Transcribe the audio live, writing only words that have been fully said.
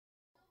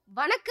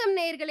வணக்கம்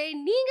நேயர்களே,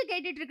 நீங்க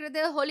கேட்டுட்டு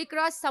இருக்கிறது ஹோலி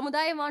கிராஸ்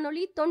சமுதாய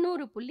வானொலி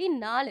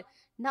 90.4.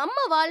 நம்ம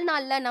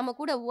வாழ்நாள்ல நம்ம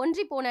கூட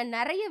ஒன்றி போன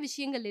நிறைய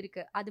விஷயங்கள்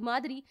இருக்கு. அது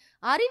மாதிரி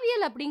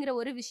அறிவியல் அப்படிங்கிற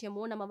ஒரு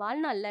விஷயமும் நம்ம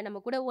வாழ்நாள்ல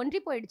நம்ம கூட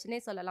ஒன்றி போயிடுச்சுன்னே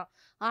சொல்லலாம்.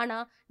 ஆனா,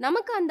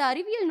 நமக்கு அந்த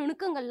அறிவியல்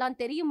நுணுக்கங்கள்லாம்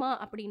தெரியுமா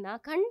அப்படின்னா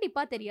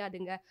கண்டிப்பா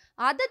தெரியாதுங்க.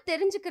 அத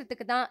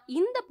தெரிஞ்சுக்கிறதுக்கு தான்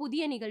இந்த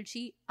புதிய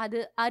நிகழ்ச்சி,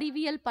 அது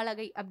அறிவியல்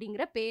பலகை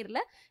அப்படிங்கிற பேர்ல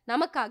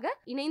நமக்காக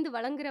இணைந்து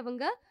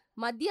வழங்குறவங்க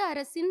மத்திய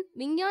அரசின்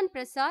விஞ்ஞான்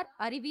பிரசார்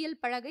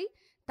அறிவியல் பலகை,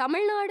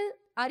 தமிழ்நாடு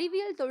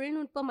அறிவியல்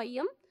தொழில்நுட்ப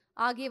மையம்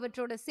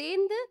ஆகியவற்றோட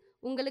சேர்ந்து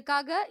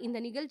உங்களுக்காக இந்த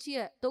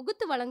நிகழ்ச்சியை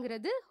தொகுத்து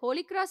வழங்குறது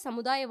ஹோலி கிராஸ்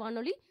சமுதாய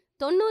வானொலி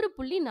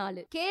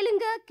 90.4.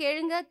 கேளுங்க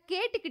கேளுங்க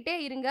கேட்டுக்கிட்டே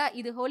இருங்க.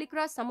 இது ஹோலி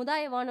கிராஸ்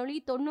சமுதாய வானொலி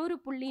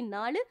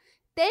 90.4,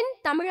 தென்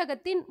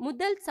தமிழகத்தின்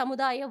முதல்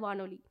சமுதாய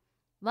வானொலி.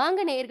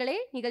 வாங்க நேயர்களே,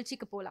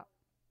 நிகழ்ச்சிக்கு போலாம்.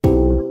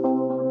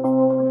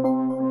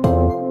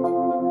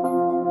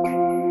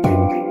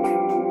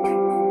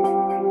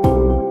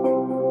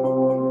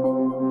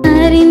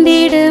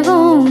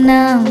 அறிந்திடுவோம்,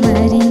 நாம்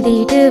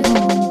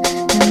அறிந்திடுவோம்,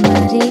 நம்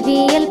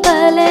அறிவியல்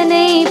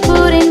பலனை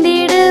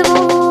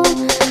புரிந்திடுவோம்.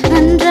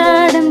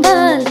 அன்றாடம்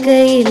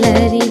வாழ்க்கையில்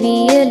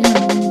அறிவியல்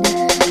உண்டு,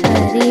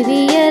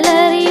 அறிவியல்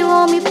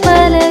அறிவோம்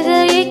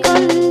இப்பலகையை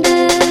கொண்டு.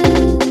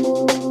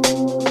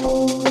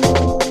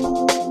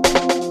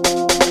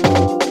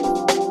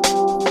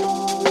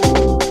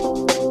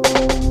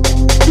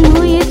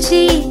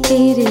 முயற்சி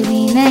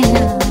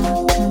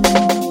திருவினையாக்கும்,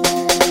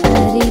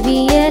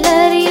 அறிவியல்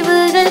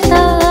அறிவுகள்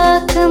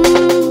தாக்கம்.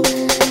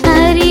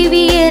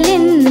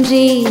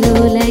 அறிவியலின்றி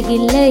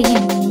உலகில்லை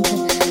என்று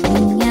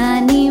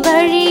விஞ்ஞானி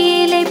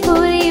வழியிலே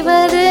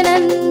புரிவது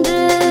நன்று.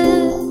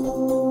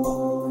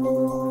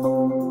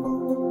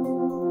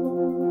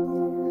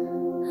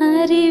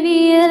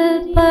 அறிவியல்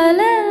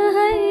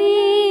பலகை.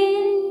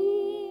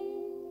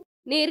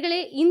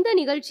 நேயர்களே, இந்த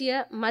நிகழ்ச்சியை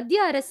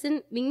மத்திய அரசின்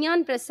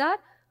விஞ்ஞான்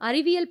பிரசார்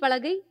அறிவியல்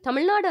பலகை,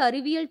 தமிழ்நாடு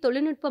அறிவியல்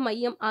தொழில்நுட்ப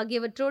மையம்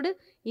ஆகியவற்றோடு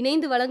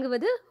இணைந்து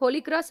வழங்குவது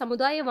ஹோலி கிராஸ்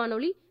சமுதாய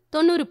வானொலி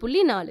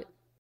 90.4.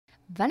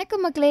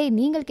 வணக்கம் மக்களே,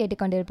 நீங்கள்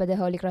கேட்டுக்கொண்டிருப்பது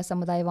ஹோலி கிராஸ்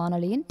சமுதாய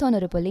வானொலியின்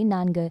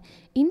 90.4.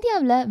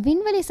 இந்தியாவில்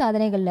விண்வெளி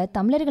சாதனைகளில்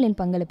தமிழர்களின்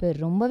பங்களிப்பு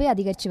ரொம்பவே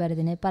அதிகரித்து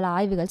வருதுன்னு பல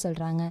ஆய்வுகள்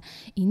சொல்கிறாங்க.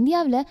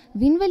 இந்தியாவில்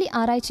விண்வெளி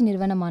ஆராய்ச்சி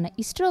நிறுவனமான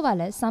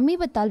இஸ்ரோவால்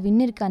சமீபத்தால்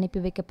விண்ணிற்கு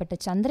அனுப்பி வைக்கப்பட்ட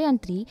சந்திரயான்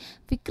 3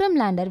 விக்ரம்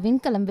லேண்டர்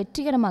விண்கலம்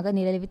வெற்றிகரமாக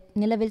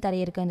நிலவில்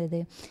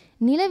தரையிறக்கின்றது.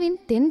 நிலவின்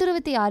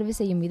தென்துருவத்தை ஆய்வு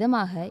செய்யும்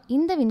விதமாக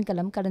இந்த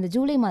விண்கலம் கடந்த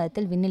ஜூலை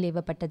மாதத்தில் விண்ணில்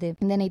ஏவப்பட்டது.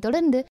 இதனைத்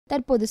தொடர்ந்து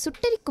தற்போது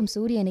சுட்டெரிக்கும்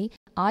சூரியனை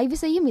ஆய்வு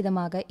செய்யும்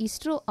விதமாக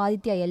இஸ்ரோ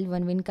ஆதித்யா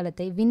L1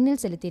 விண்கலத்தை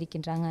விண்ணில்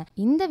செலுத்தியிருக்கின்றாங்க.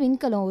 இந்த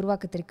விண்கலம்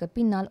உருவாக்கத்திற்கு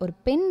பின்னால் ஒரு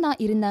பெண்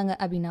தான் இருந்தாங்க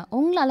அப்படின்னா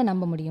உங்களால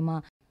நம்ப முடியுமா?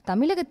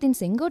 தமிழகத்தின்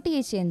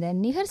செங்கோட்டையைச் சேர்ந்த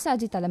நிகர்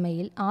சாஜி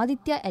தலைமையில்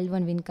ஆதித்யா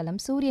L1 விண்கலம்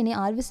சூரியனை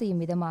ஆய்வு செய்யும்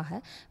விதமாக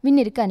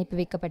விண்ணிற்கு அனுப்பி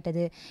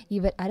வைக்கப்பட்டது.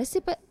 இவர்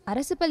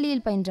அரசு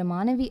பள்ளியில் பயின்ற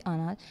மாணவி.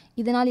 ஆனால்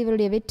இதனால்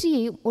இவருடைய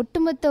வெற்றியை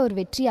ஒட்டுமொத்த ஒரு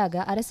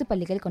வெற்றியாக அரசு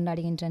பள்ளிகள்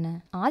கொண்டாடுகின்றன.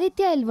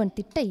 ஆதித்யா L1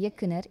 திட்ட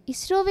இயக்குனர்,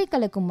 இஸ்ரோவை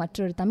கலக்கும்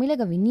மற்றொரு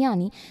தமிழக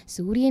விஞ்ஞானி,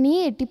 சூரியனையே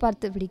எட்டி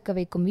பார்த்து பிடிக்க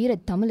வைக்கும் வீர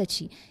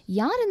தமிழச்சி.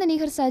 யார் இந்த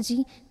நிகர் சாஜி?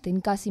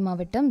 தென்காசி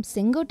மாவட்டம்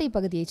செங்கோட்டை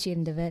பகுதியைச்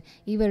சேர்ந்தவர்.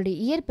 இவருடைய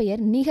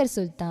இயற்பெயர் நிகர்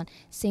சுல்தான்.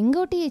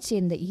 செங்கோட்டையைச்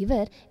சேர்ந்த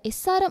இவர்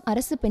SRM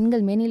அரசு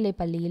பெண்கள் மேல்நிலைப்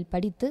பள்ளியில்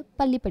படித்து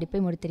பள்ளி படிப்பை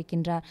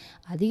முடித்திருக்கின்றார்.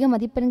 அதிக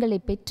மதிப்பெண்களை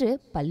பெற்று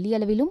பள்ளி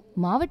அளவிலும்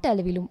மாவட்ட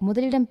அளவிலும்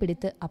முதலிடம்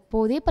பிடித்து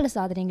அப்போதே பல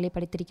சாதனைகளை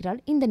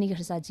படைத்திருக்கிறார் இந்த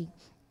நிகர் சாஜி.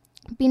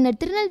 பின்னர்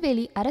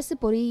திருநெல்வேலி அரசு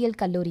பொறியியல்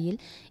கல்லூரியில்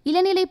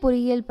இளநிலை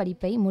பொறியியல்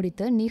படிப்பை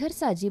முடித்து நிகர்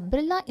சாஜி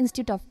பிர்லா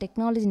இன்ஸ்டிடியூட் ஆஃப்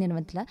டெக்னாலஜி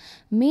நிறுவனத்தில்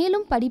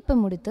மேலும் படிப்பை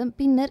முடித்து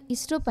பின்னர்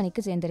இஸ்ரோ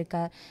பணிக்கு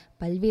சேர்ந்திருக்கார்.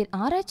 பல்வேறு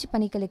ஆராய்ச்சி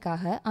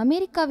பணிகளுக்காக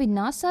அமெரிக்காவின்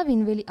நாசா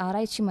விண்வெளி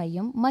ஆராய்ச்சி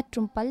மையம்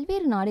மற்றும்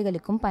பல்வேறு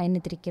நாடுகளுக்கும்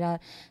பயணித்திருக்கிறார்.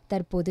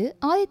 தற்போது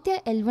ஆதித்யா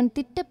L1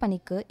 திட்ட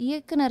பணிக்கு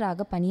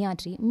இயக்குநராக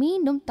பணியாற்றி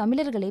மீண்டும்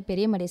தமிழர்களை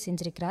பெரியமடை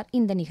சென்றிருக்கிறார்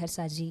இந்த நிகர்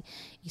சாஜி.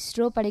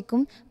 இஸ்ரோ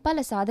படைக்கும்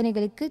பல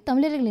சாதனைகளுக்கு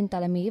தமிழர்களின்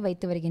தலைமையை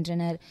வைத்து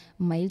வருகின்றனர்.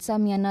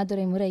 மயில்சாமி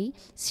அண்ணாதுரை முறை,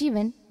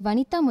 சிவன்,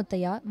 வனிதா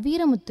முத்தையா,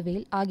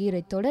 வீரமுத்துவேல்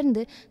ஆகியோரை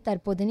தொடர்ந்து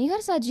தற்போது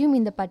நிகர் சாஜியும்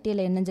இந்த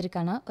பட்டியலை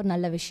இணைஞ்சிருக்கானா ஒரு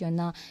நல்ல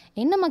விஷயம்தான்.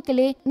 என்ன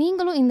மக்களே,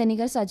 நீங்களும் இந்த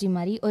நிகர் சாஜி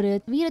மாதிரி ஒரு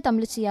வீர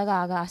தமிழச்சியாக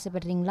ஆக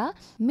ஆசைப்படுறீங்களா?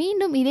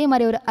 மீண்டும் இதே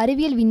மாதிரி ஒரு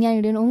அறிவியல்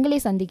விஞ்ஞானியுடன் உங்களை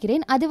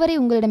சந்திக்கிறேன். அதுவரை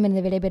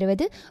உங்களிடமிருந்து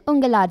விடைபெறுவது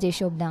உங்கள் RJ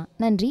ஷோப்னா.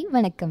 நன்றி,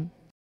 வணக்கம்.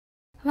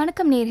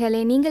 வணக்கம்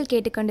நேர்களே, நீங்கள்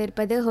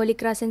கேட்டுக்கொண்டிருப்பது ஹோலி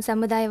கிராஸின்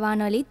சமுதாய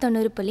வானொலி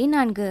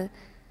 90.4.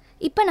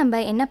 இப்போ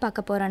நம்ம என்ன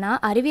பார்க்க போகிறோன்னா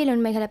அறிவியல்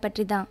உண்மைகளை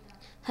பற்றி தான்.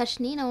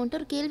 ஹர்ஷினி, நான் உன்ட்டு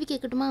ஒரு கேள்வி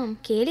கேட்கட்டுமா?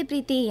 கேளு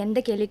பிரீத்தி, எந்த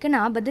கேள்விக்கு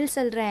நான் பதில்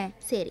சொல்கிறேன்.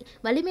 சரி,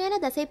 வலிமையான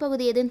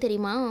தசைப்பகுதி எதுன்னு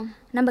தெரியுமா?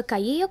 நம்ம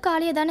கையையோ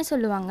காலையோ தானே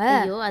சொல்லுவாங்க.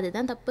 ஐயோ,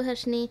 அதுதான் தப்பு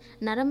ஹர்ஷினி.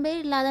 நரம்பே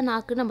இல்லாத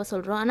நாக்குன்னு நம்ம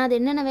சொல்கிறோம். ஆனால் அது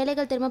என்னென்ன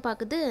வேலைகள் தெரியுமா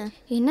பார்க்குது?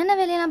 என்னென்ன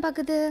வேலையெல்லாம்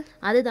பார்க்குது?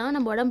 அதுதான்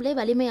நம்ம உடம்புலே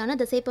வலிமையான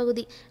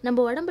தசைப்பகுதி.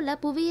 நம்ம உடம்புல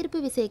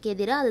புவியீர்ப்பு விசைக்கு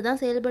எதிராக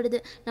அதுதான்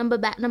செயல்படுது.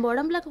 நம்ம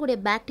உடம்புல இருக்கக்கூடிய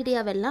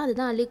பாக்டீரியாவெல்லாம்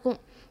அதுதான் அழிக்கும்,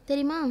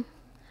 தெரியுமா?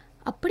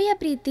 அப்படியா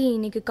பிரீத்தி?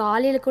 இன்னைக்கு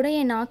காலையில் கூட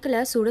என் நாக்கில்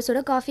சுட சுட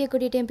காஃபியை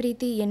கூட்டிட்டேன்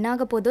பிரீத்தி.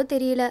 என்னாக போதோ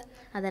தெரியல.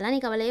 அதெல்லாம் நீ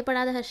கவலையே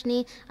படாத ஹர்ஷினி,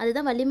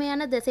 அதுதான்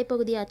வலிமையான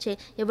திசைப்பகுதியாச்சே.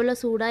 எவ்வளோ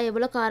சூடாக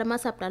எவ்வளோ காரமாக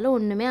சாப்பிட்டாலும்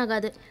ஒன்றுமே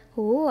ஆகாது.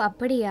 ஓ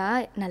அப்படியா,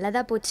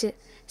 நல்லதா போச்சு.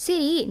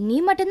 சரி, நீ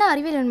மட்டும்தான்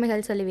அறிவியல்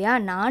உண்மைகள் சொல்லுவியா?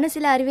 நானும்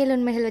சில அறிவியல்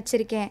உண்மைகள்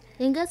வச்சுருக்கேன்.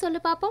 எங்கே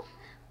சொல்லு பார்ப்போம்.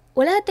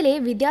 உலகத்திலே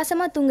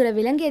வித்தியாசமாக தூங்குற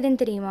விலங்கு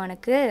எதுன்னு தெரியுமா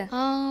உனக்கு?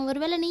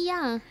 ஒருவேளை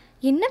நீயா?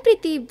 என்ன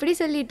பிரீத்தி இப்படி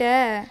சொல்லிட்ட?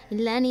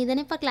 இல்லை, நீ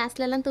தானே இப்போ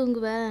கிளாஸ்லலாம்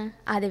தூங்குவ.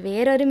 அது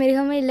வேறொரு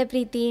மிருகமும் இல்லை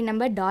பிரீத்தி,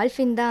 நம்ம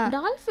டால்ஃபின் தான்.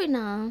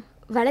 டால்ஃபினா?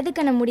 வலது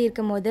கண்ணை மூடி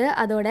இருக்கும் போது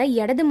அதோட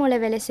இடது மூளை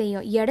வேலை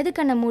செய்யும், இடது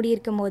கண்ணை மூடி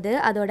இருக்கும் போது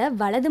அதோட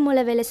வலது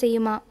மூளை வேலை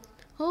செய்யுமா.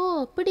 ஓ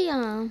அப்படியா?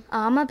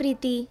 ஆமாம்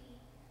பிரீத்தி,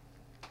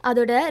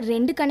 அதோட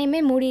 2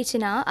 கண்ணையுமே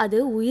மூடிடுச்சுன்னா அது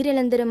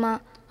உயிரிழந்துருமா.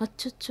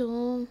 அச்சோ.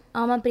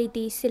 ஆமாம்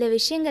பிரீத்தி, சில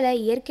விஷயங்களை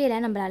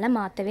இயற்கையில் நம்மளால்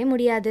மாற்றவே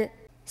முடியாது.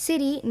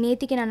 சரி,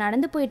 நேத்திக்கு நான்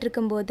நடந்து போயிட்டு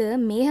இருக்கும்போது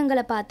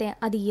மேகங்களை பார்த்தேன்.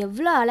 அது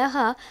எவ்வளோ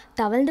அழகா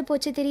தவழ்ந்து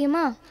போச்சு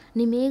தெரியுமா?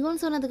 நீ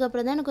மேகம்னு சொன்னதுக்கு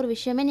அப்புறம் தான் எனக்கு ஒரு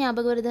விஷயமே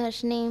ஞாபகம் வருது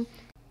ஹர்ஷினி.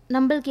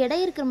 நம்மளுக்கு எடை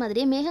இருக்கிற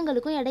மாதிரியே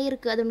மேகங்களுக்கும் எடை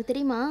இருக்குது, அது உனக்கு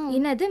தெரியுமா?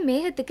 என்னது,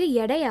 மேகத்துக்கு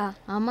எடையா?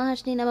 ஆமாம்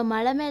ஹர்ஷினி, நம்ம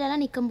மலை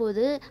மேலெலாம்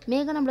நிற்கும்போது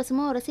மேகம் நம்மளை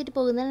சும்மா உரசிட்டு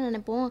போகுதுன்னு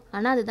நினைப்போம்,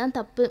 ஆனால் அதுதான்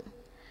தப்பு.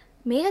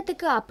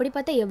 மேகத்துக்கு அப்படி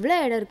பார்த்தா எவ்வளோ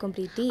இடம் இருக்கும்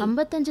பிரீத்தி?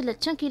 55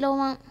 லட்சம்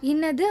கிலோவாம்.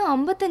 என்னது,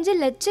 55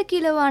 லட்சம்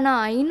கிலோவானா?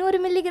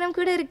 500 மில்லிகிராம்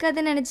கூட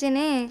இருக்காதுன்னு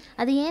நினச்சேனே.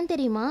 அது ஏன்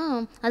தெரியுமா?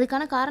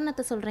 அதுக்கான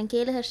காரணத்தை சொல்கிறேன்,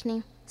 கேளு ஹர்ஷினி.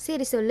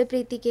 சரி சொல்லு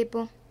பிரீத்தி,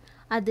 கேட்போம்.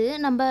 அது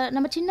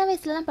நம்ம சின்ன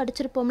வயசுலலாம்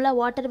படிச்சிருப்போம்ல,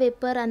 வாட்டர்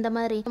வேப்பர் அந்த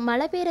மாதிரி.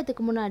 மழை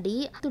பெய்யறதுக்கு முன்னாடி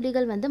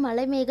துளிகள் வந்து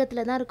மழை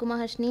மேகத்தில் தான் இருக்குமா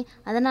ஹர்ஷினி,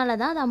 அதனால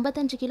தான் அது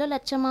 55 கிலோ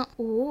லட்சமா.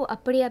 ஓ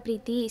அப்படியா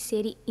பிரீத்தி?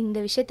 சரி, இந்த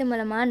விஷயத்து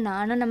மூலமாக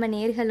நானும் நம்ம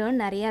நேர்களும்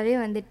நிறையாவே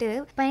வந்துட்டு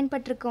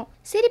பயன்பட்டிருக்கோம்.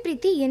 சரி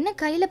பிரீத்தி, என்ன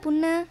கையில்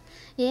புண்ணு?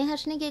 ஏன்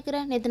ஹர்ஷினி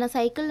கேட்குறேன்? நேற்று நான்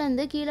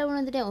சைக்கிள்லேருந்து கீழே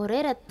விழுந்துட்டேன்,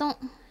 ஒரே ரத்தம்.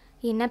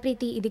 என்ன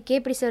பிரீத்தி இதுக்கே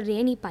இப்படி சொல்கிறே?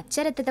 நீ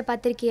பச்சை ரத்தத்தை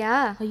பார்த்துருக்கியா?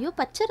 ஐயோ,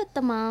 பச்சை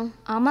ரத்தமா?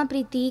 ஆமாம்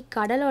பிரீத்தி,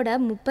 கடலோட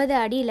 30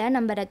 அடியில்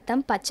நம்ம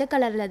ரத்தம் பச்சை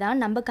கலரில் தான்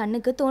நம்ம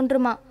கண்ணுக்கு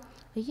தோன்றுமா.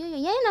 ஐயோ,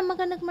 ஏன் நம்ம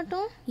கண்ணுக்கு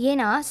மட்டும்?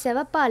 ஏன்னா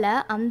செவப்பால்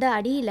அந்த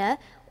அடியில்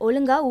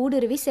ஒழுங்காக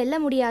ஊடுருவி செல்ல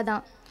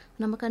முடியாதான்.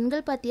 நம்ம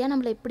கண்கள் பார்த்தியா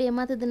நம்மளை எப்படி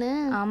ஏமாத்துதுன்னு?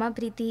 ஆமாம்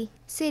பிரீத்தி.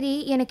 சரி,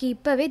 எனக்கு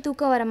இப்போவே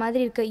தூக்கம் வர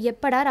மாதிரி இருக்கு.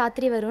 எப்படா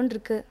ராத்திரி வரும்னு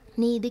இருக்கு.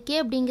 நீ இதுக்கே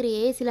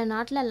அப்படிங்கிறியே, சில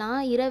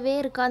நாட்டிலலாம் இரவே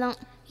இருக்காதான்.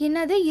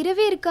 என்னது,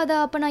 இரவே இருக்காதா?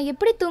 அப்போ நான்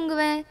எப்படி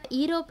தூங்குவேன்?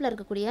 ஈரோப்பில்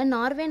இருக்கக்கூடிய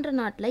நார்வேன்ற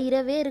நாட்டில்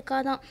இரவே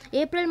இருக்காதான்.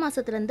 ஏப்ரல்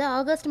மாதத்துலேருந்து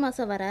ஆகஸ்ட்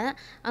மாதம் வர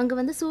அங்கே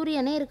வந்து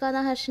சூரியனே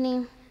இருக்காதான் ஹர்ஷினி.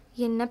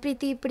 என்ன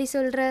பிரீத்தி இப்படி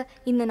சொல்கிற?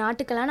 இந்த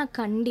நாட்டுக்கெல்லாம் நான்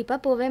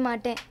கண்டிப்பாக போவே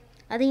மாட்டேன்.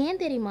 அது ஏன்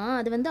தெரியுமா?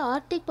 அது வந்து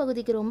ஆர்டிக்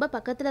பகுதிக்கு ரொம்ப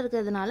பக்கத்தில்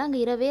இருக்கிறதுனால அங்கே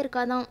இரவே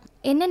இருக்காதான்.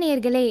 என்ன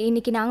நேயர்களே,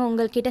 இன்னைக்கு நாங்கள்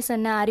உங்கள்கிட்ட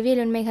சொன்ன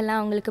அறிவியல்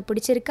உண்மைகள்லாம் உங்களுக்கு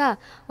பிடிச்சிருக்கா?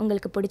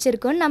 உங்களுக்கு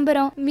பிடிச்சிருக்குன்னு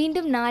நம்புகிறோம்.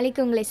 மீண்டும் நாளைக்கு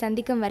உங்களை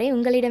சந்திக்கும் வரை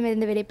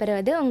உங்களிடமிருந்து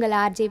விடைபெறுவது உங்கள்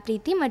ஆர்ஜே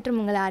பிரீத்தி மற்றும்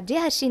உங்கள் ஆர்ஜே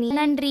ஹர்ஷினி.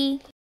 நன்றி.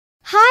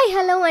 Hi,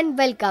 hello and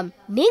welcome.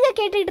 நீங்க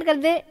கேட்டுட்டு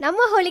இருக்கிறது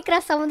நம்ம ஹோலி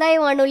கிராஸ் சமுதாய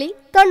வானொலி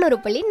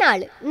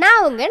 90.4.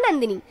 நான் உங்க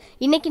நந்தினி.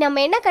 இன்னைக்கு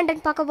நம்ம என்ன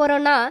கண்டென்ட் பார்க்க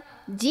போறோம்னா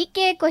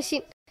ஜிகே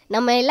கொஸ்டின்.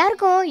 நம்ம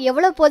எல்லாருக்கும்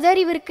எவ்வளவு பொது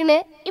அறிவு இருக்குன்னு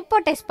இப்போ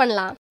டெஸ்ட்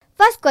பண்ணலாம்.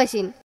 ஃபர்ஸ்ட்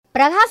கொஸ்டின்,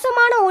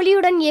 பிரகாசமான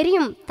ஒளியுடன்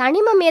எரியும்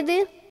தனிமம் எது?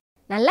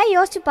 நல்லா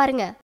யோசிச்சு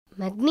பாருங்க.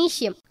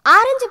 மெக்னீசியம்.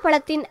 ஆரஞ்சு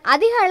பழத்தின்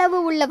அதிக அளவு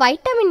உள்ள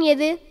வைட்டமின்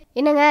எது?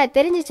 என்னங்க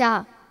தெரிஞ்சுச்சா?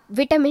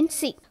 Vitamin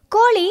C.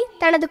 கோழி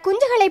தனது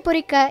குஞ்சுகளை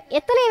பொரிக்க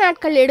எத்தனை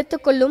நாட்கள்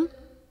எடுத்துக்கொள்ளும்?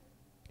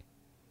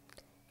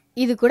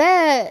 இது கூட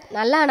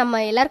நல்லா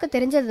நம்ம எல்லாருக்கும்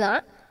தெரிஞ்சது தான்,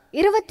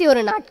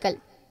 21 நாட்கள்.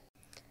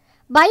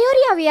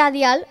 பயோரியா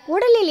வியாதியால்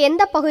உடலில்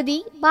எந்த பகுதி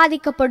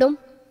பாதிக்கப்படும்?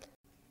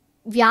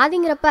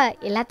 வியாதிங்கிறப்ப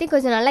எல்லாத்தையும்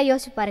கொஞ்சம் நல்லா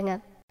யோசிச்சு பாருங்க.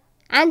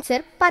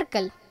 ஆன்சர்,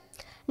 பற்கள்.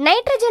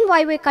 நைட்ரஜன்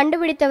வாயுவை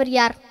கண்டுபிடித்தவர்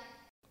யார்?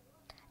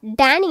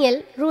 Daniel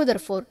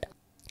Rutherford.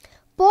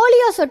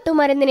 போலியோ சொட்டு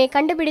மருந்தினை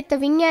கண்டுபிடித்த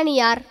விஞ்ஞானி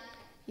யார்?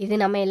 இது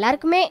நம்ம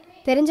எல்லாருக்குமே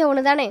தெரிஞ்ச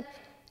ஒன்று தானே,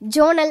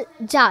 ஜோனல்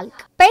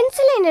ஜால்க்.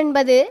 பென்சிலின்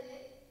என்பது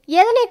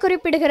எதனை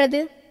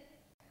குறிப்பிடுகிறது?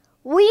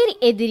 உயிர்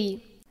எதிரி.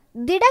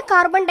 திட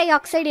கார்பன் டை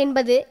ஆக்சைடு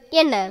என்பது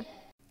என்ன?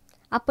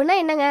 அப்படின்னா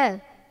என்னங்க?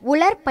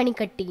 உலர்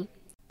பனிக்கட்டி.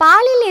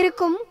 பாலில்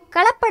இருக்கும்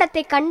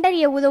கலப்படத்தை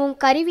கண்டறிய உதவும்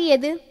கருவி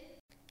எது?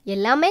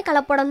 எல்லாமே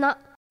கலப்படம் தான்.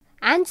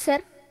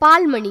 ஆன்சர்,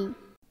 பால்மணி.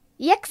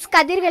 எக்ஸ்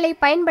கதிர்களை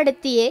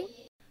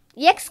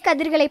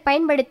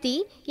பயன்படுத்தி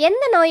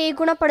எந்த நோயை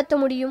குணப்படுத்த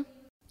முடியும்?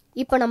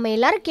 இப்போ நம்ம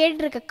எல்லாரும்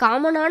கேட்டு இருக்க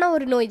காமனான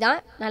ஒரு நோய்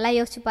தான், நல்லா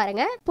யோசிச்சு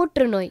பாருங்க,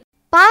 புற்றுநோய்.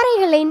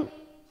 பாறைகளின்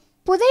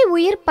புதை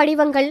உயிர்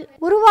படிவங்கள்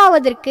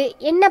உருவாவதற்கு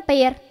என்ன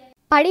பெயர்?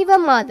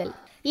 படிவமாதல்.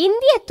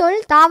 இந்திய தொல்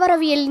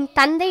தாவரவியலின்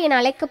தந்தை என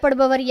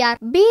அழைக்கப்படுபவர் யார்?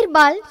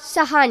 பீர்பால்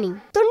சஹானி.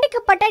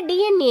 துண்டிக்கப்பட்ட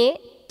டிஎன்ஏ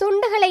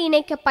துண்டுகளை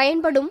இணைக்க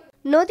பயன்படும்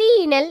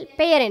நொதியினல்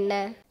பெயர் என்ன?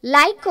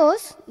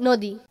 லைகோஸ்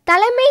நொதி.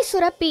 தலைமை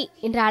சுரப்பி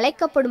என்று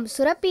அழைக்கப்படும்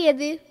சுரப்பி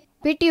எது?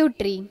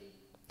 பிட்யூட்ரி.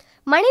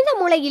 மனித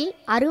மூளையில்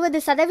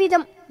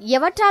 60%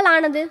 எவற்றால்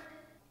ஆனது?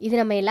 இது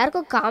நம்ம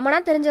எல்லாருக்கும் காமனா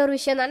தெரிஞ்ச ஒரு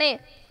விஷயம் தானே,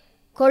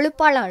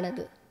 கொழுப்பால்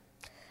ஆனது.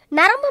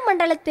 நரம்பு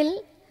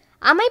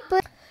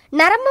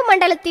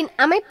மண்டலத்தின்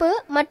அமைப்பு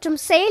மற்றும்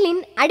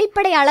செயலின்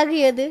அடிப்படை அலகு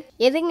எது?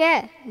 எதுங்க?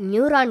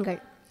 நியூரான்கள்.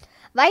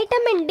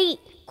 வைட்டமின் டி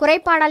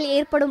குறைபாடால்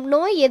ஏற்படும்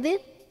நோய் எது?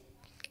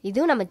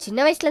 இதுவும் நம்ம சின்ன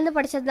வயசுலேருந்து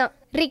படித்தது தான்,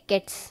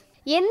 ரிக்கெட்ஸ்.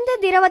 எந்த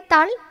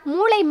திரவத்தால்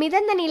மூளை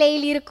மிதந்த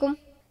நிலையில் இருக்கும்?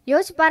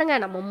 யோசிச்சு பாருங்க,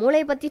 நம்ம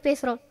மூளை பற்றி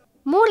பேசுகிறோம்.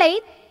 மூளை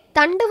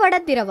தண்டுவட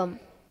திரவம்.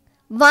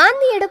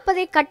 வாந்தி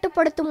எடுப்பதை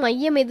கட்டுப்படுத்தும்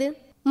மையம் எது?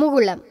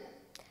 முகுளம்.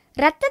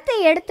 இரத்தத்தை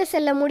எடுத்து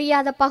செல்ல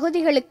முடியாத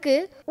பகுதிகளுக்கு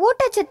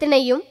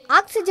ஊட்டச்சத்தினையும்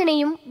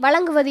ஆக்சிஜனையும்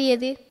வழங்குவது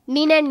எது?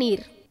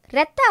 நிணநீர்.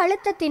 இரத்த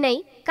அழுத்தத்தினை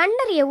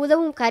கண்டறிய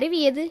உதவும் கருவி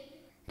எது?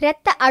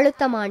 இரத்த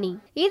அழுத்தமானி.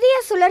 இதய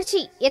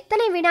சுழற்சி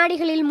எத்தனை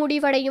வினாடிகளில்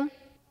முடிவடையும்?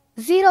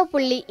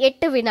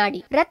 0.8 வினாடி.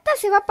 இரத்த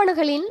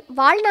சிவப்பணுகளின்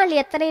வாழ்நாள்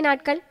எத்தனை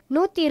நாட்கள்?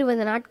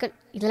 120 நாட்கள்.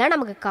 இதெல்லாம்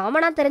நமக்கு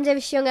காமனா தெரிஞ்ச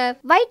விஷயங்க.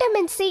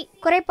 வைட்டமின் சி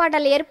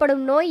குறைபாட்டால்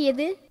ஏற்படும் நோய்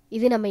எது?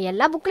 இது நம்ம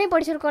எல்லா புக்லையும்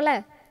படிச்சிருக்கோம்ல,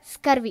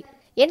 ஸ்கர்வி.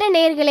 என்ன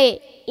நேயர்களே,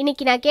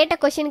 இன்னைக்கு நான் கேட்ட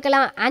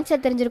கொஸ்டினுக்கெல்லாம்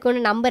ஆன்சர்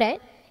தெரிஞ்சிருக்கும்னு நம்புகிறேன்.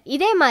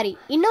 இதே மாதிரி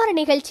இன்னொரு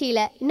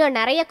நிகழ்ச்சியில் இன்னும்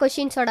நிறைய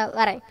கொஸ்டின்ஸோட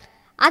வரேன்.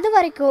 அது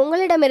வரைக்கும்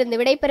உங்களிடமிருந்து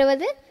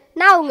விடைபெறுவது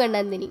நான் உங்கள்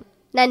நந்தினி.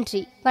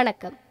 நன்றி,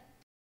 வணக்கம்.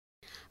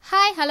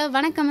 ஹாய், ஹலோ,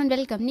 வணக்கம் அண்ட்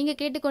வெல்கம். நீங்கள்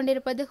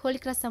கேட்டுக்கொண்டிருப்பது ஹோலி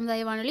கிராஸ்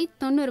சமுதாய வானொலி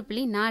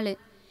 90.4.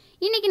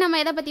 இன்றைக்கி நம்ம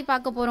எதை பற்றி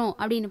பார்க்க போகிறோம்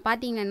அப்படின்னு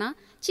பார்த்தீங்கன்னா,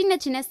 சின்ன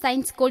சின்ன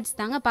சயின்ஸ் கோட்ஸ்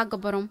தாங்க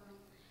பார்க்க போகிறோம்.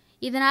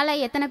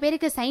 இதனால் எத்தனை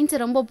பேருக்கு சயின்ஸ்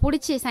ரொம்ப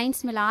பிடிச்சி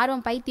சயின்ஸ் மேலே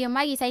ஆர்வம்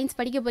பைத்தியமாகி சயின்ஸ்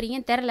படிக்க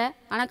போகிறீங்கன்னு தெரில.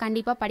 ஆனால்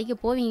கண்டிப்பாக படிக்க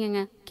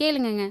போவீங்கங்க.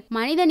 கேளுங்கங்க.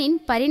 மனிதனின்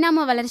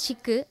பரிணாம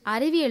வளர்ச்சிக்கு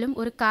அறிவியலும்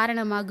ஒரு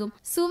காரணமாகும்.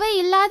 சுவை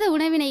இல்லாத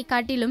உணவினை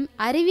காட்டிலும்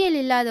அறிவியல்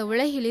இல்லாத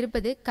உலகில்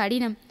இருப்பது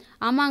கடினம்.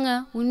 ஆமாங்க,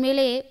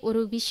 உண்மையிலேயே ஒரு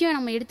விஷயம்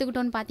நம்ம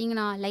எடுத்துக்கிட்டோன்னு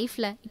பார்த்தீங்கன்னா,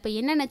 லைஃப்பில் இப்போ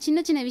என்னென்ன சின்ன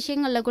சின்ன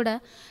விஷயங்களில் கூட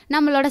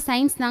நம்மளோட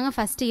சயின்ஸ் தாங்க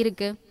ஃபஸ்ட்டு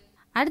இருக்குது.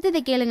 அடுத்ததை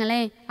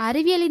கேளுங்களேன்.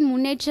 அறிவியலின்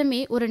முன்னேற்றமே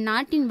ஒரு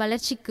நாட்டின்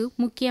வளர்ச்சிக்கு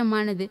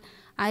முக்கியமானது.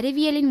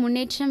 அறிவியலின்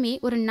முன்னேற்றமே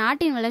ஒரு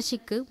நாட்டின்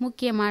வளர்ச்சிக்கு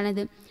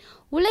முக்கியமானது.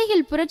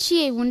 உலகில்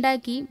புரட்சியை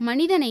உண்டாக்கி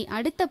மனிதனை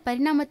அடுத்த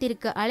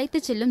பரிணாமத்திற்கு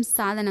அழைத்து செல்லும்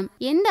சாதனம்.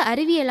 எந்த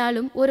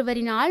அறிவியலாலும்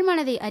ஒருவரின்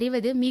ஆழ்மனதை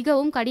அறிவது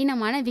மிகவும்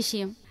கடினமான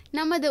விஷயம்.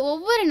 நமது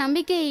ஒவ்வொரு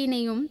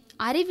நம்பிக்கையினையும்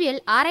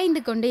அறிவியல்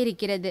ஆராய்ந்து கொண்டே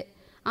இருக்கிறது.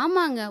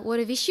 ஆமாங்க,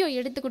 ஒரு விஷயம்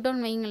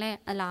எடுத்துக்கிட்டோன்னு வைங்களேன்,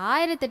 அதில்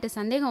 1008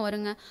 சந்தேகம்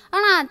வருங்க.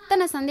 ஆனால்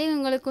அத்தனை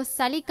சந்தேகங்களுக்கும்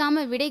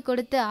சலிக்காமல் விடை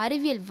கொடுத்து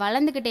அறிவியல்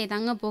வளர்ந்துக்கிட்டே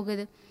தாங்க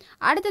போகுது.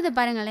 அடுத்தது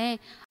பாருங்களேன்.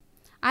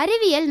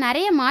 அறிவியல்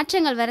நிறைய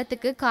மாற்றங்கள்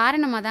வரத்துக்கு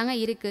காரணமாக தாங்க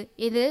இருக்குது.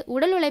 இது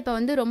உடல்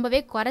உழைப்பை ரொம்பவே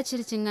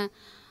குறைச்சிருச்சுங்க.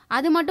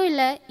 அது மட்டும்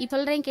இல்லை, இப்போ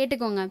சொல்கிறேன்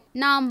கேட்டுக்கோங்க.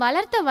 நாம்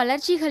வளர்த்த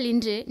வளர்ச்சிகள்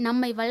இன்று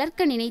நம்மை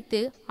வளர்க்க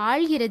நினைத்து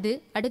ஆள்கிறது,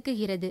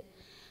 அடுக்குகிறது.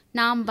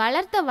 நாம்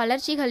வளர்த்த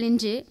வளர்ச்சிகள்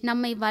இன்று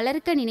நம்மை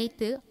வளர்க்க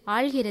நினைத்து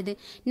ஆள்கிறது.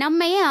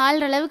 நம்மையே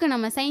ஆள்ற அளவுக்கு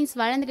நம்ம சயின்ஸ்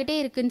வளர்ந்துக்கிட்டே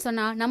இருக்குன்னு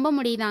சொன்னால் நம்ப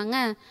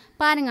முடியுதாங்க?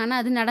 பாருங்க,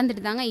 ஆனால் அது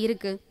நடந்துட்டு தாங்க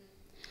இருக்குது.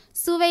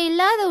 சுவை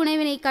இல்லாத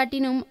உணவினை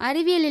காட்டினும்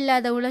அறிவியல்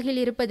இல்லாத உலகில்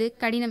இருப்பது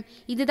கடினம்.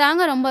 இது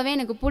தாங்க ரொம்பவே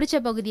எனக்கு பிடிச்ச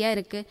பகுதியாக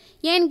இருக்குது.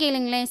 ஏன்னு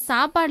கேளுங்களேன்,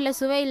 சாப்பாடில்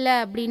சுவை இல்லை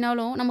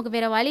அப்படின்னாலும் நமக்கு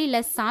வேறு வழி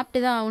இல்லை,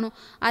 சாப்பிட்டு தான் ஆகணும்.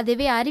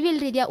 அதுவே அறிவியல்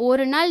ரீதியாக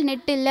ஒரு நாள்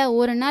நெட் இல்லை,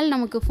 ஒரு நாள்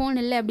நமக்கு ஃபோன்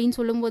இல்லை அப்படின்னு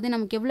சொல்லும்போது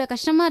நமக்கு எவ்வளோ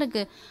கஷ்டமாக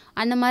இருக்குது.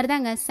 அந்த மாதிரி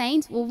தாங்க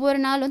சயின்ஸ்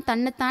ஒவ்வொரு நாளும்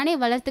தன்னைத்தானே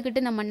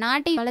வளர்த்துக்கிட்டு நம்ம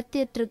நாட்டை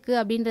வளர்த்துட்ருக்கு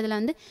அப்படின்றதுல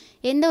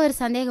எந்த ஒரு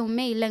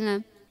சந்தேகமுமே இல்லைங்க.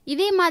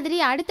 இதே மாதிரி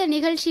அடுத்த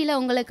நிகழ்ச்சியில்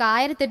உங்களுக்கு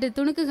 1008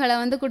 துணுக்குகளை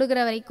கொடுக்குற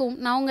வரைக்கும்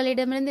நான்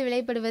உங்களிடமிருந்து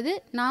விடைபெறுவது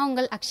நான்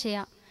உங்கள்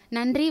அக்ஷயா.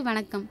 நன்றி,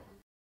 வணக்கம்.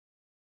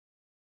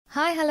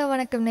 ஹாய், ஹலோ,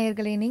 வணக்கம்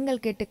நேயர்களே. நீங்கள்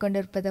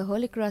கேட்டுக்கொண்டிருப்பது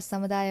ஹோலி கிராஸ்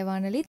சமுதாய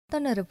வானொலி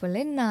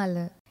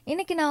 90.4.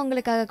 இன்னைக்கு நான்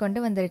உங்களுக்காக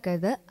கொண்டு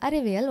வந்திருக்கிறது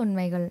அறிவியல்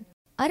உண்மைகள்.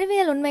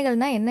 அறிவியல்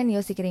உண்மைகள்னா என்னன்னு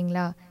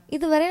யோசிக்கிறீங்களா?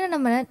 இதுவரையில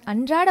நம்ம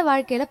அன்றாட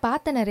வாழ்க்கையில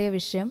பார்த்த நிறைய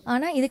விஷயம்,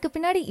 ஆனா இதுக்கு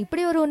பின்னாடி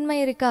இப்படி ஒரு உண்மை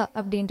இருக்கா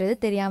அப்படின்றது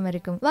தெரியாம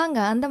இருக்கும். வாங்க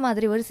அந்த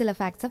மாதிரி ஒரு சில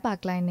ஃபேக்ட்ஸை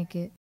பார்க்கலாம்.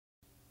 இன்னைக்கு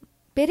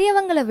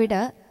பெரியவங்களை விட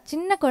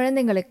சின்ன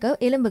குழந்தைங்களுக்கு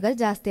எலும்புகள்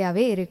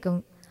ஜாஸ்தியாகவே இருக்கும்.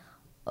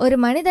 ஒரு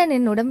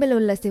மனிதனின் உடம்பில்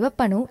உள்ள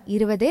சிவப்பணு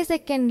 20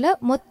 செகண்டில்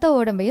மொத்த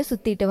உடம்பையும்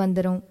சுற்றிட்டு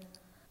வந்துடும்.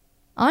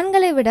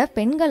 ஆண்களை விட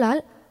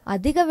பெண்களால்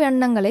அதிக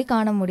வண்ணங்களை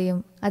காண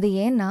முடியும். அது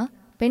ஏன்னா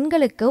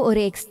பெண்களுக்கு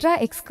ஒரு எக்ஸ்ட்ரா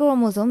எக்ஸ்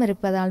குரோமோசோம்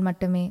இருப்பதால்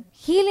மட்டுமே.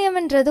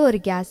 ஹீலியம்ன்றது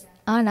ஒரு கேஸ்,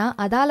 ஆனால்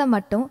அதால்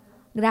மட்டும்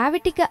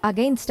கிராவிட்டிக்கு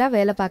அகெயின்ஸ்டாக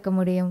வேலை பார்க்க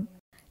முடியும்.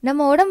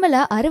 நம்ம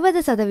உடம்புல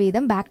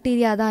 60%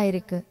 பாக்டீரியா தான்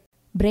இருக்குது.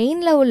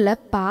 பிரெயினில் உள்ள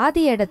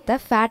பாதி இடத்த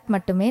ஃபேட்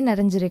மட்டுமே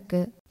நிறைஞ்சிருக்கு.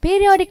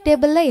 பீரியாடிக்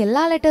டேபிளில்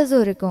எல்லா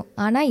லெட்டர்ஸும் இருக்கும்,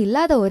 ஆனால்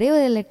இல்லாத ஒரே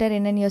ஒரு லெட்டர்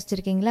என்னன்னு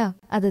யோசிச்சிருக்கீங்களா?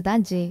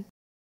 அதுதான் ஜே.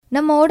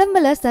 நம்ம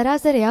உடம்புல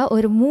சராசரியாக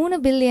ஒரு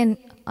 3 பில்லியன்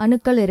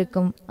அணுக்கள்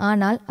இருக்கும்,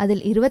 ஆனால்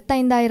அதில்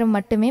 25,000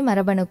 மட்டுமே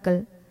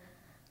மரபணுக்கள்.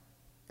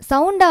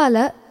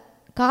 சவுண்டால்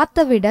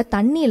காற்றை விட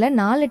தண்ணியில்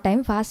 4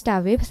 டைம்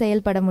ஃபாஸ்டாகவே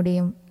செயல்பட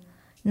முடியும்.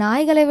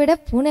 நாய்களை விட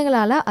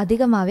பூனைகளால்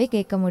அதிகமாகவே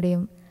கேட்க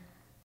முடியும்.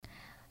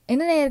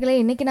 என்ன நேயர்களே,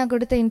 இன்றைக்கி நான்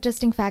கொடுத்த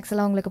இன்ட்ரெஸ்டிங் ஃபேக்ட்ஸ்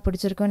எல்லாம் உங்களுக்கு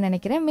பிடிச்சிருக்கும்னு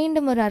நினைக்கிறேன்.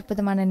 மீண்டும் ஒரு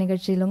அற்புதமான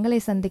நிகழ்ச்சியில் உங்களை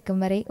சந்திக்கும்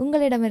வரை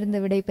உங்களிடமிருந்து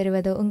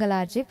விடைபெறுவது உங்கள்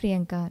ஆர்ஜே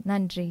பிரியங்கா.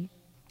 நன்றி,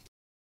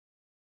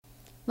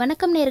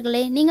 வணக்கம்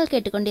நேயர்களே. நீங்கள்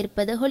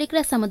கேட்டுக்கொண்டிருப்பது ஹோலி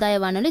கிராஸ் சமுதாய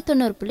வானொலி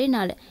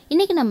 90.4.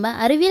 இன்றைக்கி நம்ம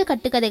அறிவியல்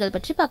கட்டுக்கதைகள்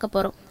பற்றி பார்க்க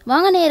போகிறோம்.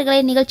 வாங்க நேயர்களே,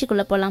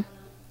 நிகழ்ச்சிக்குள்ளே போகலாம்.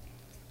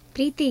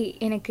 பிரீத்தி,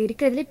 எனக்கு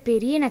இருக்கிறதுல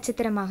பெரிய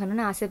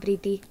நட்சத்திரமாகணும்னு ஆசை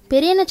பிரீத்தி.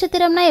 பெரிய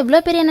நட்சத்திரம்னா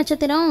எவ்வளோ பெரிய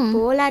நட்சத்திரம்?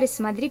 போலாரிஸ்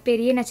மாதிரி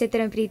பெரிய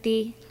நட்சத்திரம் பிரீத்தி.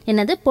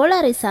 என்னது,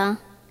 போலாரிஸா?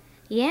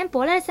 ஏன்,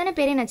 போலாரிஸ் தானே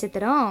பெரிய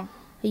நட்சத்திரம்?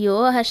 ஐயோ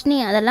ஹர்ஷினி,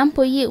 அதெல்லாம்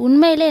பொய்.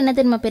 உண்மையிலே என்ன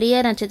தெரியுமா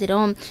பெரிய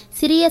நட்சத்திரம்?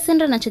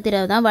 சிரியஸ்ன்ற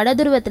நட்சத்திரம் தான்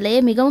வடதுருவத்திலேயே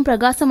மிகவும்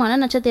பிரகாசமான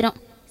நட்சத்திரம்.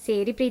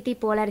 சரி பிரீத்தி,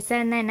 போலாரிஸாக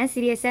இருந்தால் என்ன,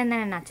 சீரியஸாக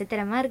இருந்தால்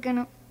நட்சத்திரமாக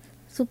இருக்கணும்.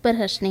 சூப்பர்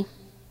ஹர்ஷினி.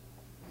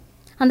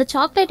 அந்த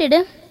சாக்லேட் எடு.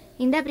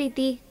 இந்தா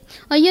பிரீத்தி.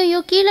 ஐயோ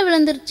கீழே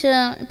விழுந்துருச்சு.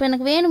 இப்போ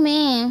எனக்கு வேணுமே.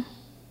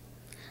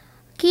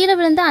 கீழே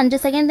விழுந்து 5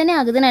 செகண்ட் தானே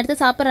ஆகுது, நான்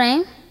எடுத்து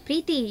சாப்பிட்றேன்.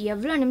 பிரீத்தி,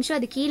 எவ்வளோ நிமிஷம்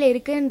அது கீழே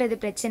இருக்குன்றது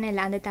பிரச்சனை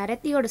இல்லை. அந்த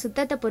தரத்தியோட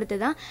சுத்தத்தை பொறுத்து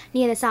தான் நீ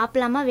அதை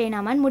சாப்பிடலாமா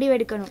வேணாமான்னு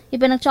முடிவெடுக்கணும்.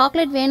 இப்போ எனக்கு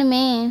சாக்லேட்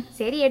வேணுமே.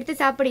 சரி, எடுத்து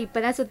சாப்பிடு.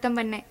 இப்போ தான் சுத்தம்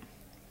பண்ணேன்.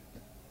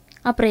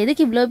 அப்புறம்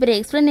எதுக்கு இவ்வளோ பெரிய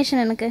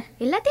எக்ஸ்ப்ளனேஷன்? எனக்கு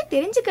எல்லாத்தையும்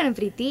தெரிஞ்சுக்கணும்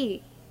பிரீத்தி.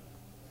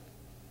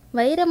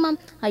 வைரமாம்.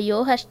 ஐயோ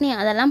ஹர்ஷினி,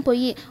 அதெல்லாம்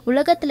போய்.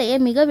 உலகத்திலேயே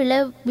மிக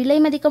விலை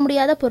மதிக்க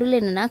முடியாத பொருள்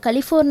என்னென்னா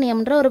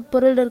கலிஃபோர்னியம்ன்ற ஒரு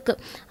பொருள்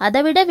இருக்குது.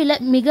 அதை விட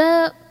மிக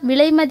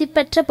விலை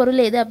மதிப்பற்ற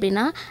பொருள் எது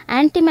அப்படின்னா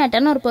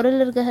ஆன்டிமேட்டர்னு ஒரு பொருள்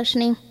இருக்குது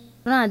ஹர்ஷினி.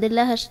 அது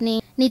இல்லை ஹர்ஷினி,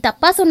 நீ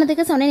தப்பாக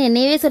சொன்னதுக்கு சொன்னேன்,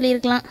 என்னையவே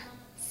சொல்லியிருக்கலாம்.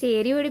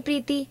 சரி விடு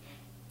பிரீத்தி.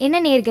 என்ன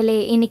நேர்களே,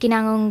 இன்னைக்கு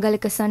நாங்கள்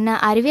உங்களுக்கு சொன்ன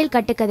அறிவியல்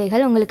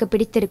கட்டுக்கதைகள் உங்களுக்கு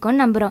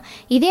பிடித்திருக்கும்னு நம்புகிறோம்.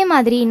 இதே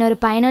மாதிரி இன்னொரு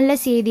பயனுள்ள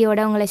செய்தியோட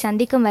உங்களை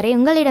சந்திக்கும் வரை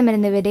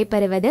உங்களிடமிருந்து விடை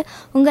பெறுவது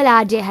உங்கள்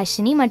ஆர்ஜே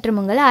ஹர்ஷினி மற்றும்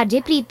உங்கள்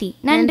ஆர்ஜே பிரீத்தி.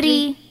 நன்றி.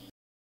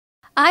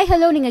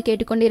 ஹலோ, நீங்கள்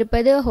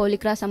கேட்டுக்கொண்டிருப்பது ஹோலி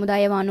கிராஸ்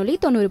சமுதாய வானொலி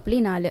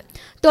 90.4.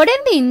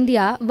 தொடர்ந்து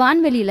இந்தியா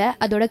வான்வெளியில்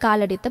அதோட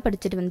காலடித்தை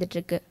படிச்சுட்டு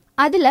வந்துட்டுருக்கு.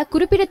 அதில்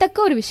குறிப்பிடத்தக்க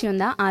ஒரு விஷயம்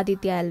தான்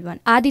ஆதித்யா L1.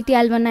 ஆதித்யா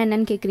L1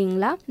 என்னன்னு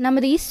கேட்குறீங்களா?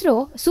 நமது இஸ்ரோ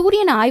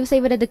சூரியனை ஆய்வு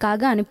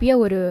செய்வதற்காக அனுப்பிய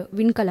ஒரு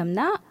விண்கலம்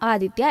தான்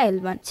ஆதித்யா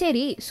L1.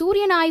 சரி,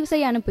 சூரியனை ஆய்வு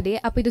செய்ய அனுப்புதே,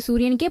 அப்போ இது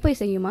சூரியனுக்கே போய்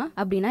செய்யுமா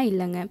அப்படின்னா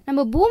இல்லைங்க.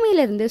 நம்ம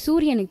பூமியிலிருந்து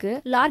சூரியனுக்கு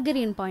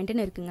லார்கரியன்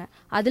பாயிண்ட்னு இருக்குங்க.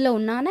 அதில்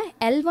ஒன்றான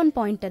L1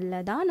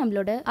 பாயிண்டில் தான்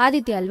நம்மளோட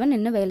ஆதித்யா L1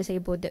 இன்னும் வேலை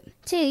செய்ய போகுது.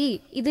 சரி,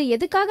 இது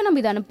எதுக்காக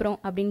நம்ம இதை அனுப்புகிறோம்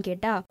அப்படின்னு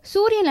கேட்டால்,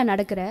 சூரியனில்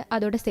நடக்கிற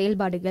அதோட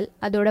செயல்பாடுகள்,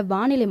 அதோட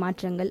வானிலை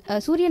மாற்றங்கள்,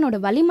 சூரியனோட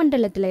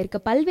வளிமண்டலத்தில் இருக்க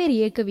பல்வேறு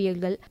இயக்கவியல்,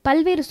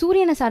 பல்வேறு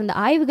சூரியனை சார்ந்த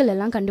ஆய்வுகள்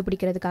எல்லாம்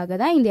கண்டுபிடிக்கிறதுக்காக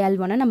தான் இந்த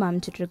L1 நம்ம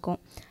அமைச்சிட்டு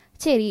இருக்கோம்.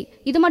 சரி,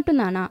 இது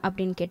மட்டும் தானா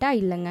அப்படின்னு கேட்டா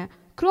இல்லைங்க.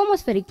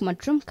 குரோமோஸ்பெரிக்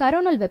மற்றும்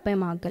கரோனல்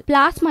வெப்பமாக்கல்,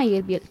 பிளாஸ்மா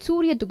இயற்பியல்,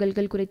 சூரிய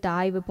துகள்கள் குறித்த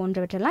ஆய்வு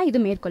போன்றவற்றெல்லாம் இது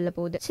மேற்கொள்ள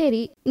போகுது. சரி,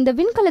 இந்த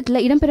விண்கலத்தில்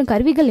இடம்பெறும்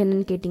கருவிகள்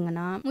என்னன்னு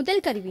கேட்டிங்கன்னா,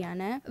 முதல்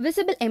கருவியான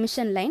விசிபிள்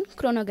எமிஷன் லைன்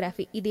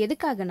குரோனோகிராஃபி. இது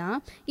எதுக்காகனா,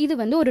 இது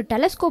ஒரு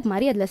டெலஸ்கோப்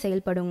மாதிரி அதில்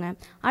செயல்படுங்க.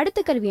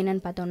 அடுத்த கருவி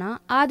என்னன்னு பார்த்தோம்னா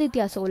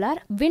Aditya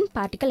solar wind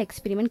particle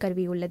experiment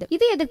கருவி உள்ளது.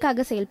 இது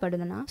எதற்காக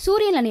செயல்படுதுன்னா,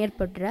 சூரியனில்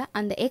ஏற்படுற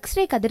அந்த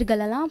எக்ஸ்ரே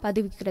கதிர்களெல்லாம்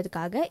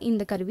பதிவிக்கிறதுக்காக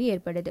இந்த கருவி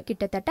ஏற்படுது.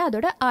 கிட்டத்தட்ட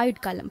அதோட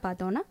ஆயுட்காலம்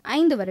பார்த்தோம்னா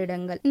 5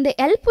 வருடங்கள். இந்த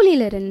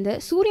எல்புலியிலிருந்து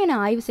சூரியனை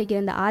ஆய்வு செய்கிற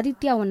இந்த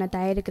ஆதித்யா 1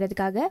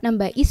 தயாரிக்கிறதுக்காக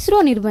நம்ம இஸ்ரோ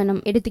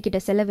நிறுவனம் எடுத்துக்கிட்ட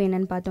செலவு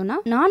என்னன்னு பார்த்தோம்னா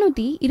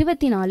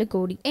 424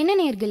 கோடி. என்ன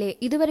நேர்களே,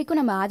 இதுவரைக்கும்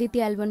நம்ம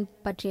ஆதித்யா L1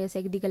 பற்றிய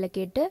செய்திகளை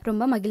கேட்டு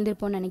ரொம்ப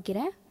மகிழ்ந்திருப்போம்னு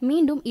நினைக்கிறேன்.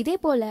 மீண்டும் இதே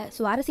போல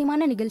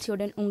சுவாரஸ்யமான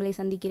நிகழ்ச்சியுடன் உங்களை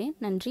சந்திக்கிறேன்.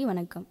 நன்றி,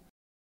 வணக்கம்.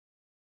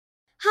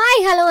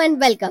 Hi, hello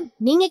and welcome.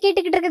 நீங்க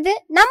கேட்டுக்கிட்டு இருக்குது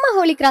நம்ம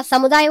ஹோலி கிராஸ்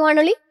சமுதாய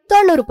வானொலி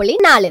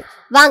 90.4.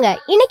 வாங்க,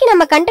 இன்னைக்கு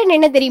நம்ம கண்டென்ட்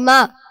என்ன தெரியுமா?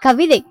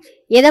 கவிதை.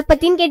 எதை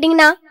பத்தின்னு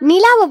கேட்டீங்கன்னா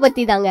நிலாவை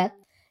பத்தி தாங்க.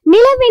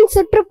 நிலவின்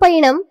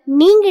சுற்றுப்பயணம்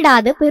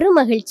நீங்கிடாத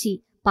பெருமகிழ்ச்சி.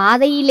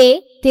 பாதையிலே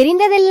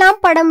தெரிந்ததெல்லாம்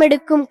படம்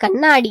எடுக்கும்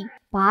கண்ணாடி.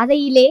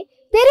 பாதையிலே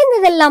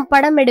தெரிந்ததெல்லாம்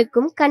படம்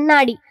எடுக்கும்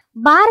கண்ணாடி.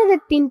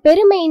 பாரதத்தின்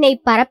பெருமையினை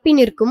பரப்பி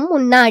நிற்கும்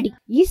முன்னாடி.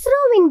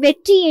 இஸ்ரோவின்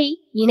வெற்றியை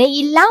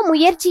இணையில்லா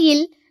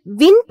முயற்சியில்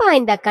விண்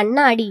பாய்ந்த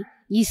கண்ணாடி.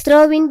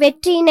 இஸ்ரோவின்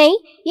வெற்றியினை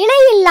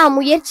இணையில்லா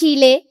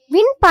முயற்சியிலே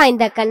விண்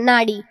பாய்ந்த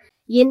கண்ணாடி.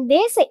 என்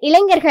தேச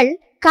இளைஞர்கள்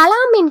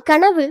கலாமின்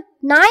கனவு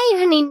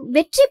நாயகனின்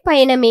வெற்றி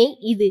பயணமே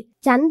இது.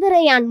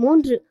 சந்திரயான்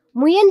 3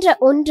 முயன்ற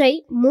ஒன்றை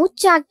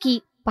மூச்சாக்கி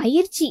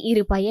பயிற்சி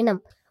 2 பயணம்.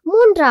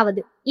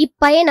 3வது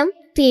இப்பயணம்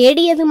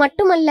தேடியது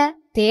மட்டுமல்ல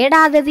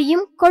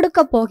தேடாததையும்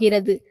கொடுக்க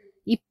போகிறது.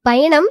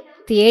 இப்பயணம்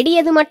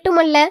தேடியது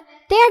மட்டுமல்ல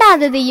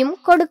தேடாததையும்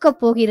கொடுக்க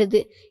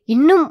போகிறது.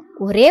 இன்னும்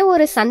ஒரே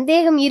ஒரு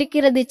சந்தேகம்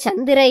இருக்கிறது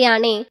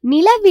சந்திரயானே.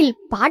 நிலவில்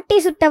பாட்டி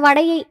சுட்ட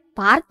வடையை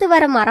பார்த்து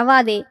வர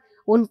மறவாதே.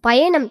 உன்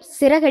பயணம்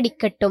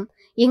சிறகடிக்கட்டும்.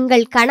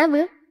 எங்கள்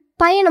கனவு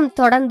பயணம்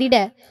தொடர்ந்திட.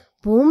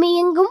 பூமி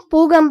எங்கும்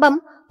பூகம்பம்,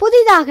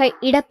 புதிதாக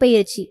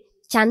இடப்பெயர்ச்சி.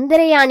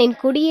 சந்திரயானின்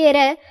குடியேற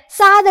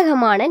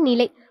சாதகமான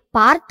நிலை.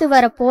 பார்த்து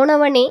வர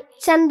போனவனே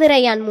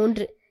சந்திரயான்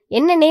 3.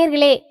 என்ன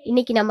நேர்களே,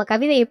 இன்னைக்கு நம்ம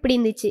கவிதை எப்படி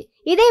இருந்துச்சு?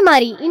 இதே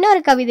மாதிரி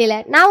இன்னொரு கவிதையில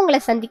நான் உங்களை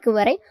சந்திக்கும்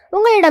வரை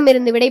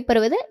உங்களிடமிருந்து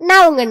விடைபெறுவது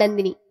நான் உங்க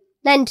நந்தினி.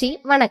 நன்றி,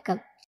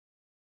 வணக்கம்.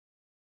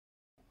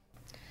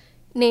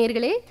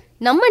 நேர்களே,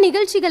 நம்ம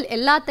நிகழ்ச்சிகள்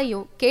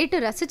எல்லாத்தையும் கேட்டு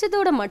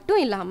ரசிச்சதோட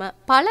மட்டும் இல்லாம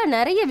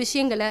நிறைய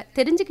விஷயங்களை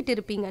தெரிஞ்சுக்கிட்டு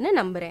இருப்பீங்கன்னு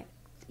நம்புறேன்.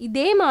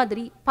 இதே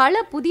மாதிரி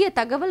பல புதிய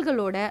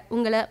தகவல்களோட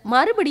உங்களை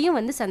மறுபடியும்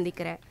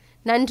சந்திக்கிறேன்.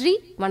 நன்றி,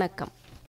 வணக்கம்.